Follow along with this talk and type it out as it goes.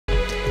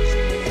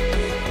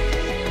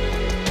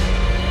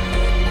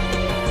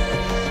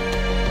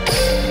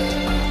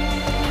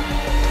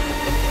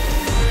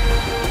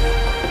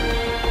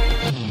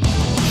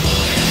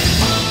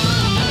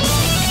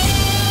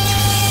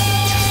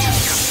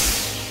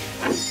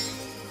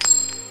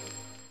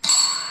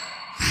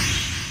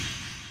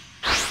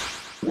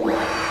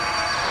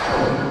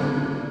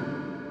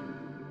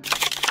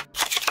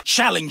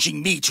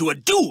Challenging me to a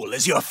duel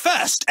is your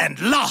first and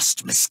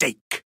last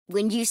mistake.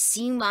 When you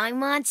see my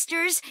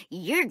monsters,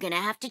 you're gonna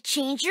have to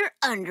change your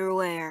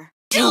underwear.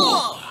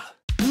 Duel!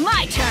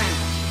 My turn!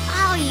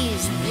 I'll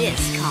use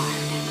this card.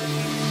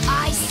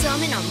 I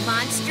summon a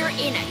monster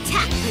in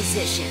attack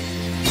position.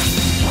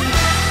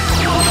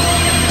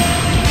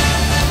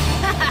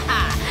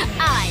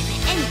 I'm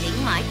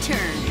ending my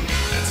turn.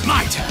 It's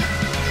my turn.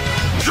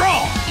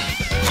 Draw!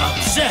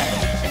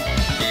 Observe!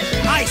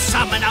 I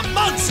summon a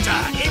monster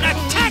in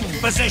attack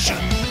position!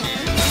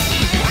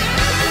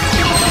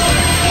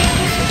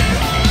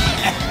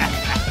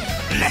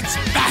 Let's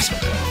battle!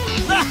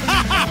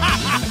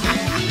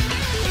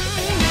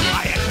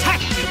 I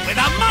attack you with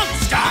a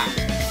monster!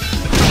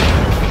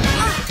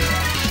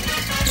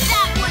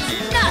 That was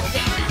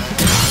nothing!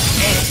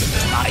 End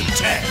my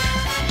turn!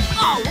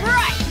 All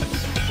right!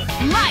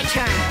 My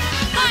turn!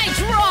 I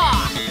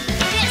draw!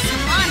 This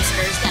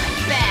monster's got a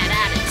bad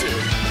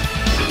attitude.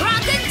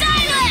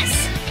 Crocodilus!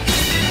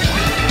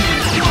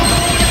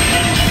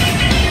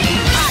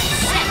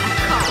 Unset a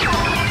card.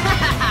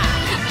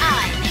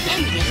 I'm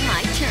ending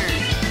my turn.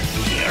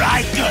 Here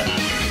I go!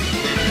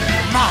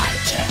 My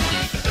turn!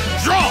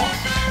 Draw!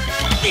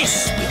 This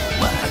will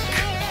work!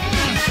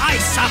 I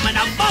summon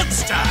a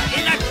monster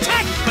in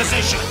attack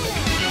position!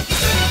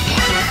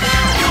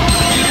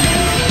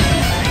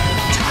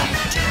 Time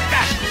to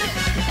battle!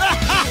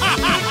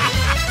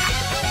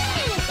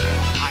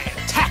 I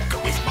attack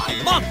with my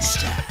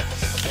monster!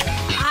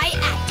 I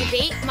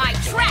activate my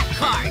trap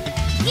card.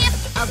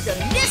 Gift of the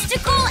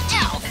mystical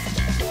elf.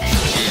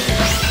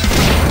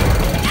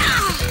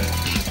 Ah!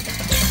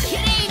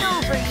 It ain't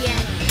over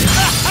yet.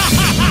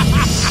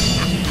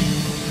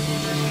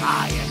 I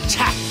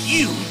attack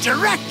you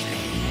directly!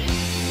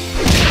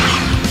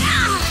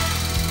 Ah!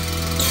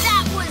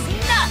 That was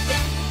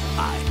nothing. I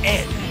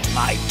end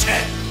my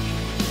turn!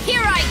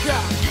 Here I go.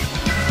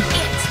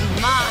 It's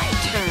my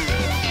turn.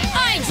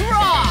 I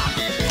draw.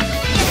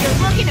 If you're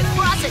looking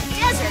across a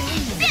desert,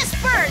 this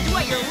bird's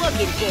what you're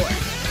looking for.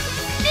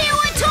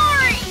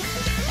 Niwatori!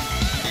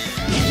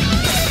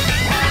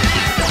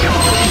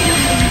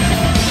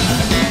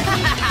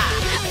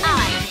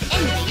 I'm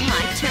ending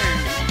my turn.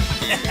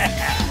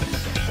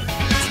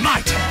 It's my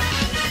turn!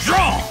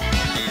 Draw!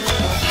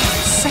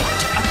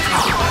 Set a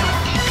card!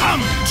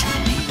 Come to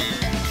me!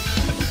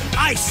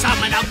 I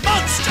summon a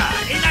monster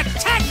in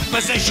attack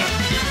position!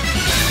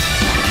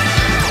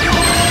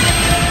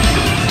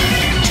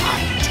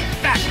 Time to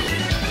battle!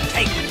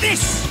 Take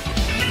this!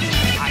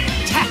 I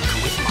attack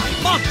with my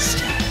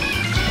monster!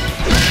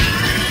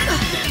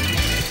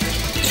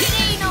 It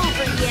ain't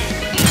over yet.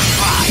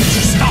 Try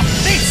to stop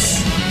this!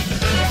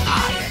 I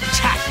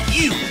attack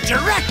you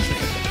directly!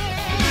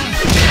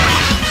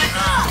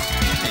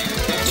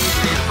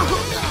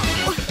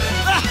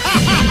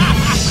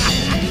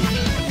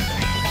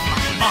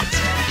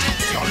 Monster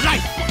attacks your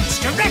life points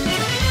directly!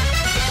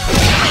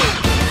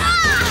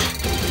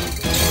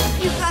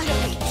 You gotta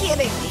be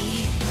kidding me.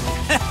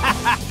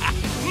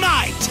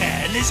 My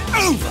turn is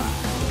over!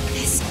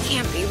 This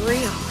can't be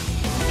real.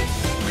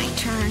 My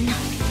turn.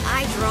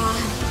 I draw.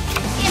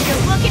 If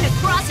you're looking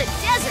across a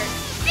desert,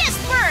 this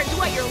bird's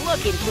what you're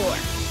looking for.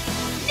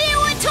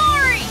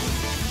 Niwatori!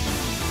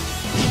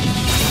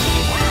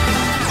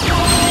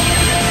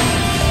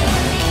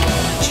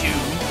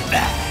 Too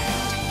bad.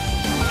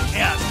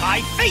 Here's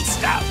my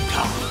face-down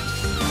card.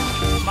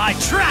 My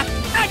trap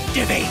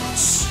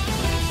activates!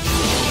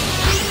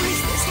 Why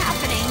is this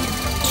happening?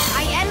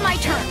 I end my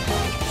turn.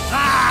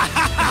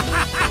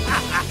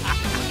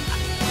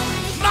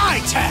 My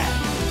turn!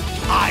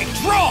 I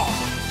draw!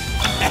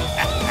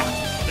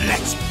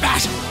 Let's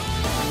battle!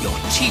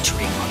 You're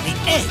teetering on the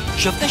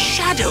edge of the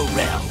Shadow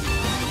Realm.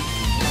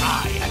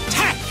 I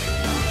attack!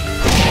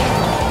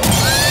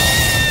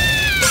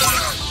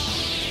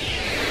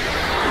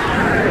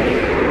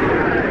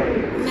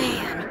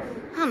 Man,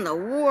 I'm the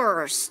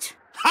worst.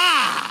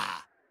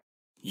 Ha!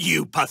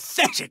 You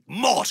pathetic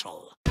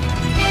mortal!